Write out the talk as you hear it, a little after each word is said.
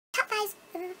guys.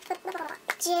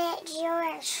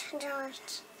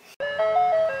 George.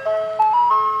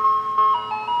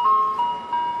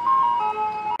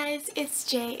 Guys, it's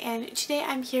Jay, and today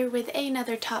I'm here with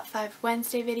another Top 5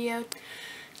 Wednesday video.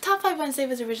 Top 5 Wednesday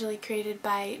was originally created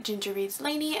by Ginger Reads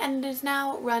Lainey and it is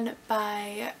now run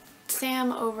by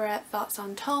Sam over at Thoughts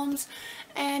on Tomes.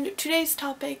 And today's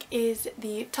topic is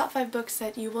the top 5 books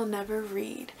that you will never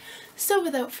read. So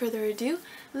without further ado,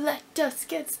 let us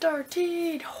get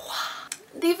started!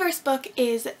 The first book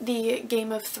is the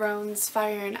Game of Thrones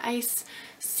Fire and Ice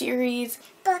series.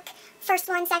 Book. First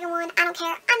one, second one, I don't care.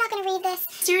 I'm not going to read this.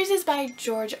 The series is by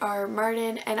George R.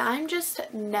 Martin and I'm just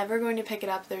never going to pick it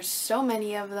up. There's so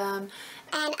many of them.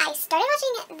 And I started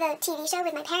watching the TV show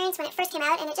with my parents when it first came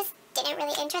out and it just didn't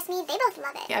really interest me. They both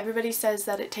love it. Everybody says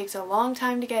that it takes a long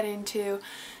time to get into.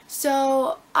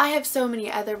 So I have so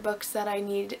many other books that I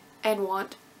need and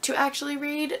want to actually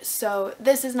read. So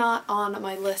this is not on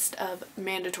my list of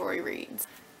mandatory reads.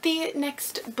 The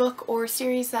next book or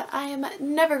series that I am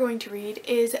never going to read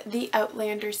is the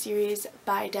Outlander series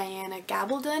by Diana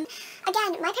Gabaldon.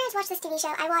 Again, my parents watched this TV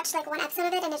show. I watched like one episode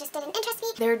of it and it just didn't interest me.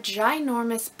 They're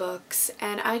ginormous books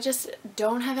and I just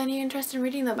don't have any interest in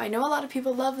reading them. I know a lot of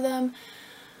people love them,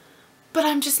 but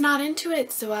I'm just not into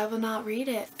it, so I will not read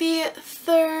it. The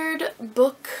third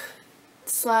book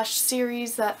slash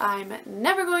series that I'm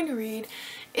never going to read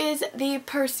is the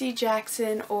Percy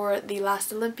Jackson or The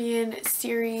Last Olympian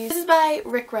series. This is by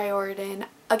Rick Riordan.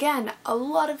 Again, a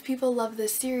lot of people love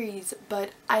this series, but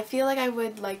I feel like I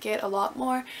would like it a lot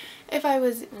more if I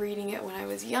was reading it when I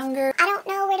was younger. I don't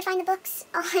know where to find the books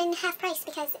on half price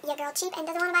because your girl cheap and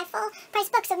doesn't want to buy full price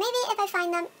books, so maybe if I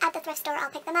find them at the thrift store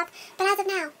I'll pick them up, but as of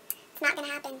now, it's not gonna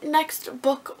happen. Next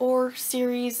book or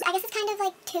series, I guess it's kind of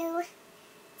like two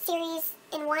series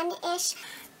in one-ish,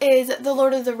 is the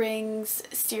Lord of the Rings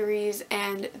series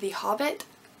and The Hobbit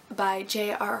by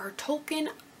J.R.R. Tolkien.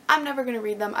 I'm never going to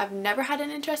read them. I've never had an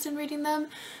interest in reading them,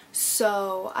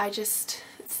 so it's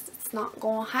not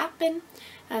going to happen.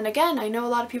 And again, I know a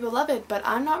lot of people love it, but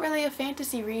I'm not really a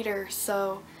fantasy reader,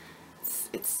 so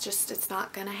it's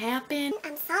not gonna happen.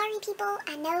 I'm sorry, people.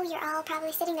 I know you're all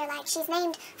probably sitting there like, she's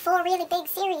named 4 really big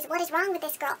series. What is wrong with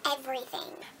this girl?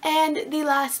 Everything. And the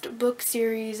last book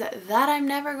series that I'm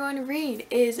never going to read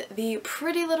is the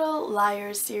Pretty Little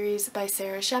Liars series by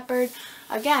Sarah Shepard.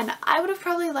 Again, I would have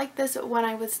probably liked this when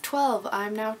I was 12.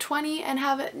 I'm now 20 and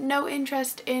have no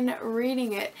interest in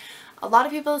reading it. A lot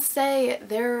of people say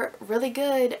they're really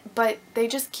good, but they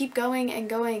just keep going and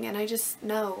going, and I just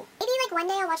know. Maybe like one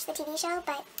day I'll watch the TV show,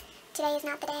 but today is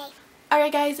not the day.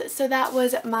 Alright guys, so that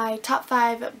was my top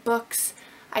 5 books,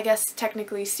 I guess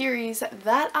technically series,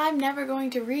 that I'm never going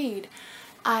to read.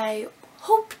 I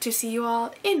hope to see you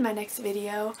all in my next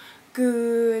video.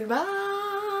 Goodbye!